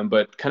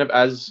 But kind of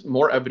as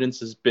more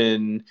evidence has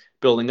been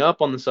building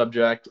up on the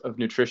subject of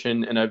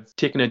nutrition, and I've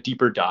taken a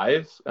deeper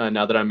dive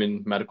now that I'm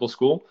in medical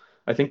school,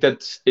 I think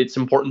that it's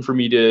important for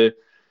me to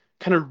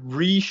kind of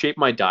reshape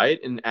my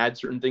diet and add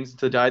certain things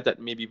into the diet that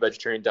maybe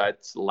vegetarian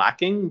diet's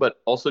lacking, but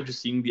also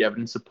just seeing the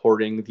evidence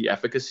supporting the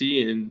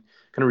efficacy and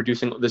kind of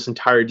reducing this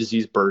entire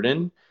disease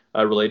burden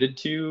related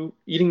to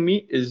eating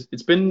meat.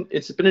 It's been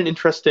an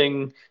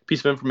interesting piece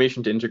of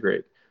information to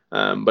integrate.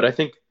 But I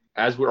think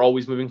as we're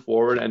always moving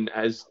forward, and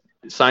as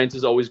science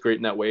is always great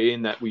in that way,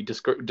 in that we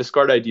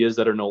discard ideas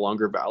that are no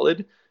longer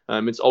valid,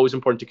 it's always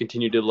important to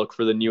continue to look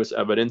for the newest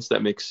evidence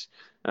that makes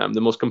the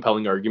most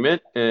compelling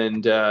argument.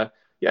 And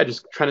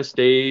just trying to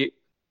stay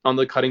on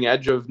the cutting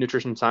edge of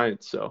nutrition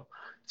science. So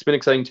it's been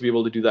exciting to be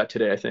able to do that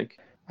today, I think.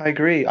 I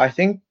agree. I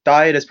think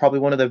diet is probably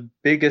one of the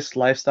biggest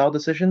lifestyle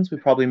decisions we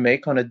probably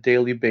make on a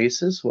daily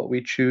basis, what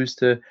we choose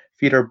to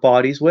feed our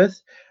bodies with.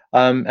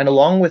 And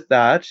along with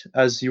that,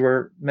 as you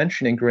were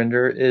mentioning,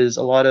 Gurinder, is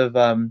a lot of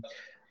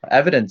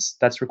evidence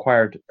that's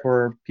required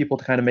for people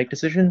to kind of make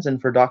decisions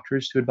and for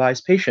doctors to advise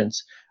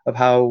patients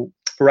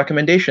for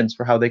recommendations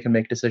for how they can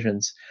make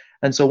decisions.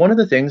 And so one of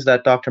the things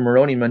that Dr.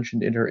 Marrone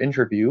mentioned in her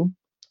interview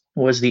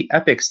was the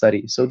EPIC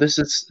study. So this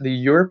is the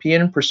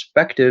European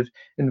Prospective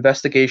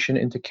Investigation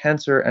into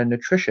Cancer and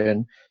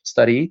Nutrition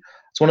study.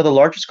 It's one of the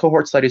largest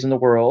cohort studies in the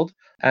world,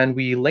 and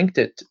we linked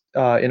it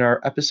in our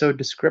episode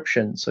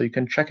description, so you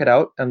can check it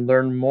out and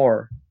learn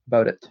more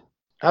about it.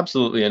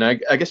 Absolutely. And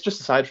I guess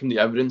just aside from the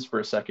evidence for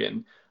a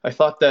second, I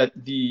thought that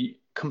the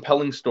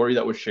compelling story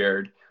that was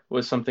shared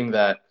was something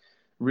that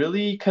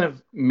really kind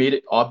of made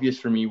it obvious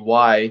for me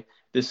why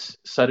this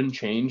sudden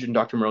change in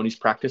Dr. Marrone's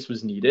practice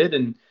was needed.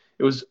 And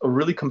it was a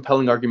really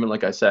compelling argument,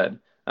 like I said.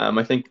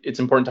 I think it's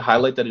important to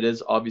highlight that it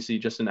is obviously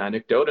just an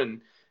anecdote,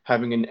 and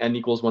having an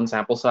n=1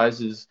 sample size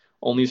is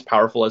only as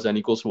powerful as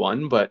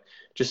n=1, but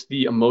just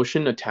the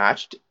emotion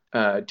attached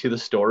to the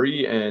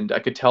story. And I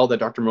could tell that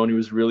Dr. Marrone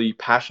was really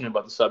passionate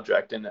about the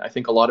subject, and I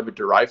think a lot of it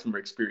derived from her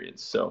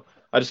experience. So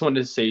I just wanted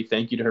to say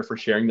thank you to her for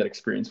sharing that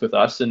experience with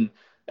us and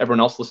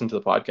everyone else listening to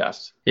the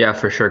podcast. Yeah,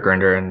 for sure,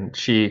 Grinder. And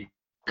she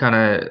kind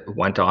of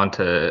went on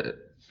to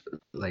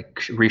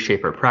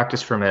reshape her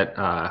practice from it.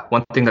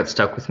 One thing that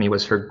stuck with me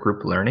was her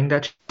group learning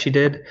that she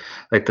did,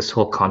 this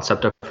whole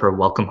concept of her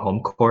welcome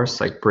home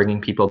course,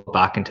 bringing people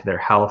back into their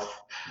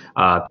health,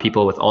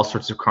 people with all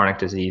sorts of chronic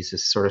disease,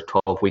 this sort of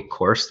 12-week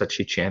course that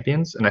she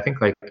champions. And I think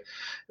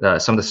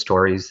some of the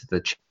stories,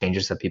 the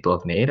changes that people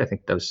have made, I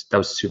think that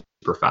was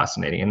super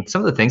fascinating. And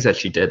some of the things that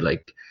she did,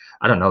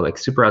 I don't know,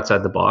 super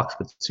outside the box,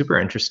 but super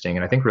interesting,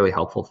 and I think really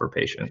helpful for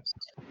patients.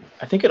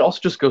 I think it also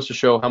just goes to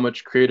show how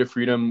much creative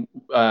freedom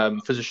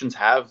physicians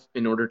have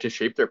in order to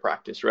shape their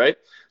practice, right?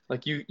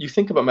 You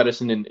think about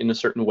medicine in a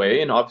certain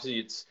way, and obviously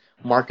it's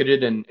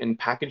marketed and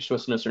packaged to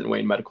us in a certain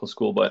way in medical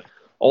school, but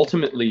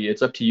ultimately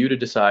it's up to you to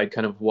decide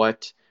kind of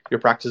what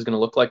your practice is going to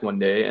look like one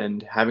day,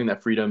 and having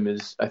that freedom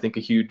is, I think, a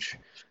huge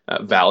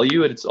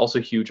value, and it's also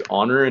a huge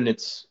honor, and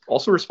it's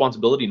also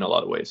responsibility in a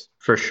lot of ways.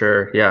 For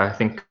sure. Yeah, I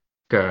think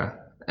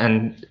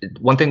and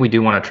one thing we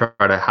do want to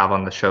try to have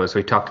on the show is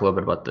we talked a little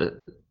bit about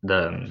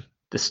the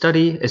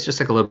study. It's just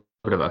a little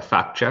bit of a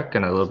fact check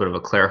and a little bit of a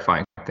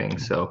clarifying thing.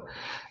 So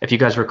if you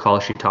guys recall,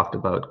 she talked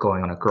about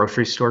going on a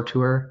grocery store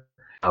tour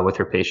with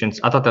her patients.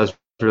 I thought that was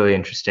really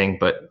interesting,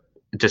 but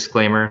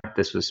disclaimer,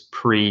 this was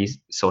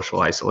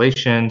pre-social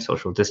isolation,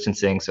 social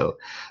distancing. So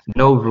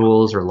no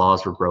rules or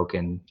laws were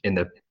broken in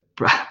the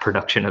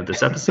production of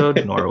this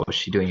episode, nor was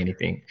she doing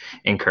anything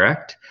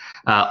incorrect.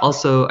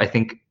 Also, I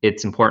think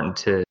it's important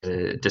to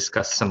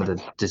discuss some of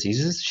the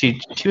diseases. She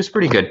was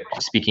pretty good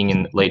speaking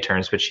in lay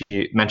terms, but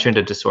she mentioned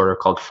a disorder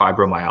called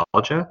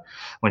fibromyalgia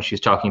when she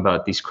was talking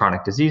about these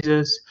chronic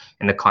diseases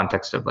in the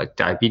context of like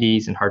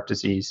diabetes and heart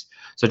disease.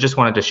 So just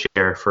wanted to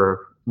share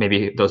for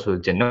maybe those who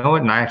didn't know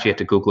it, and I actually had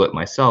to Google it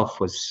myself,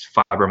 was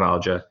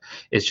fibromyalgia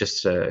is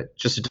just a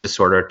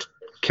disorder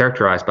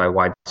characterized by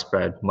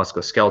widespread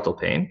musculoskeletal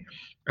pain,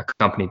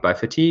 accompanied by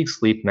fatigue,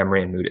 sleep,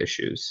 memory, and mood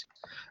issues.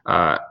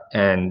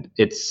 And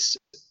it's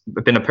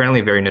been apparently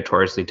a very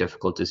notoriously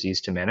difficult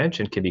disease to manage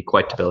and can be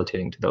quite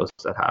debilitating to those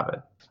that have it.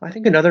 I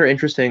think another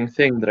interesting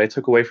thing that I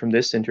took away from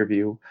this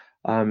interview,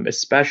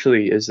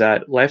 especially, is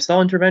that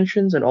lifestyle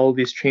interventions and all of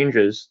these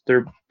changes,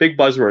 they're big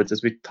buzzwords,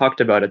 as we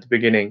talked about at the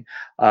beginning,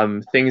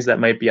 things that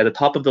might be at the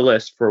top of the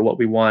list for what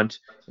we want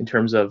in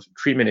terms of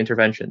treatment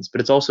interventions.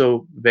 But it's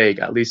also vague,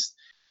 at least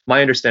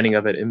my understanding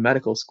of it in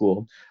medical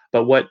school.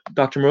 But what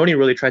Dr. Marrone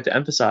really tried to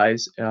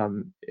emphasize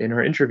in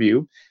her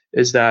interview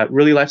is that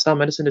really lifestyle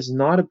medicine is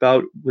not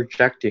about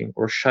rejecting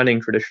or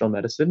shunning traditional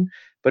medicine,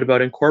 but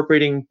about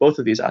incorporating both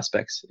of these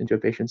aspects into a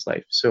patient's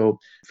life. So,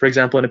 for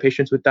example, in a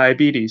patient with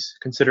diabetes,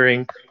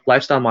 considering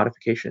lifestyle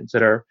modifications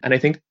that are, and I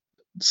think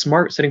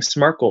setting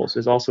smart goals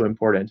is also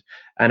important.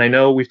 And I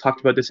know we've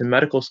talked about this in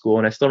medical school,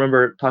 and I still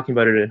remember talking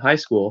about it in high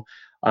school.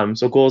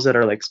 So goals that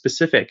are like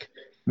specific,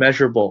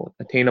 measurable,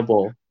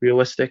 attainable,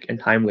 realistic, and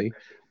timely.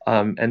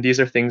 And these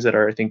are things that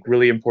are, I think,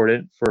 really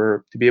important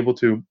to be able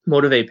to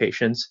motivate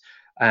patients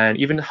and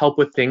even help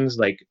with things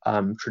like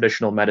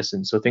traditional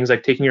medicine. So things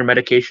like taking your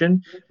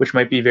medication, which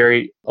might be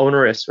very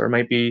onerous or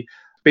might be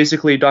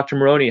basically Dr.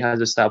 Marrone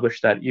has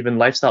established that even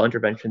lifestyle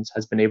interventions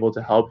has been able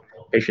to help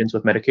patients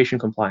with medication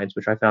compliance,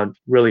 which I found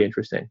really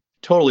interesting.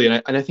 Totally.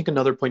 And I think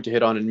another point to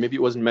hit on, and maybe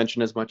it wasn't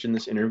mentioned as much in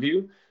this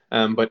interview,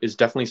 but is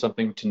definitely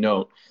something to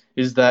note,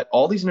 is that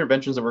all these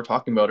interventions that we're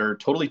talking about are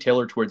totally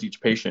tailored towards each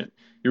patient.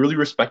 You're really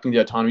respecting the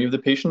autonomy of the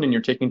patient, and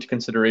you're taking into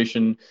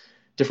consideration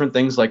different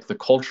things like the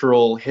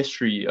cultural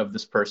history of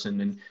this person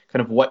and kind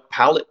of what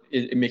palate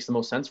it makes the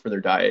most sense for their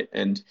diet,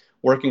 and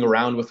working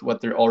around with what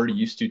they're already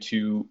used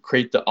to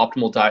create the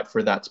optimal diet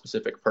for that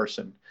specific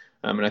person.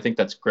 And I think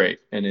that's great.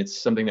 And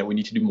it's something that we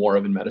need to do more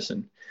of in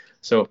medicine.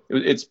 So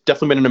it's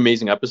definitely been an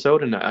amazing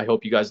episode, and I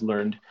hope you guys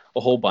learned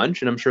a whole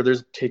bunch. And I'm sure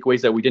there's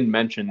takeaways that we didn't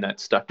mention that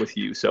stuck with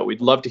you. So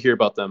we'd love to hear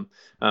about them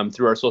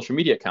through our social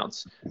media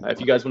accounts. If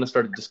you guys want to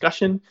start a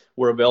discussion,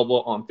 we're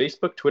available on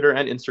Facebook, Twitter,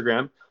 and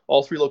Instagram.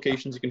 All three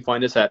locations you can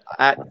find us at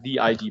the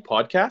ID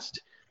Podcast.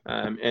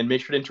 And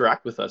make sure to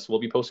interact with us. We'll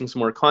be posting some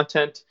more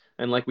content.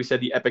 And like we said,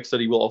 the EPIC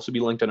study will also be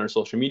linked on our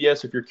social media.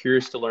 So if you're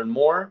curious to learn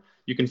more,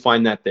 you can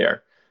find that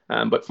there.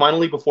 But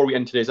finally, before we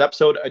end today's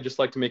episode, I'd just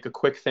like to make a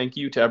quick thank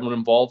you to everyone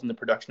involved in the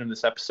production of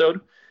this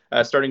episode,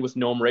 starting with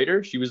Noam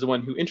Rader. She was the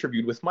one who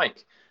interviewed with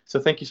Mike. So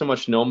thank you so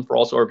much, Noam, for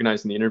also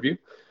organizing the interview.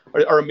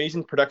 Our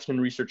amazing production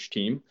and research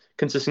team,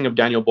 consisting of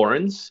Daniel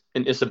Borens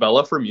and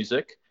Isabella for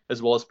music,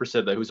 as well as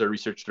Priscilla, who's our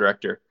research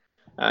director.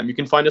 You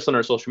can find us on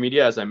our social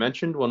media, as I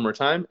mentioned, one more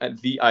time,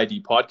 at the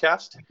ID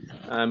Podcast.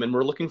 And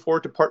we're looking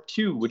forward to part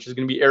 2, which is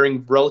going to be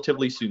airing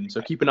relatively soon.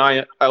 So keep an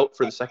eye out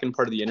for the second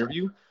part of the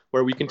interview,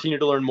 where we continue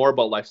to learn more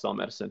about lifestyle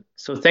medicine.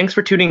 So thanks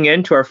for tuning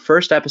in to our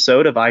first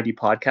episode of ID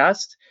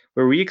Podcast,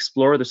 where we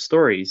explore the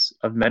stories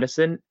of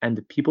medicine and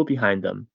the people behind them.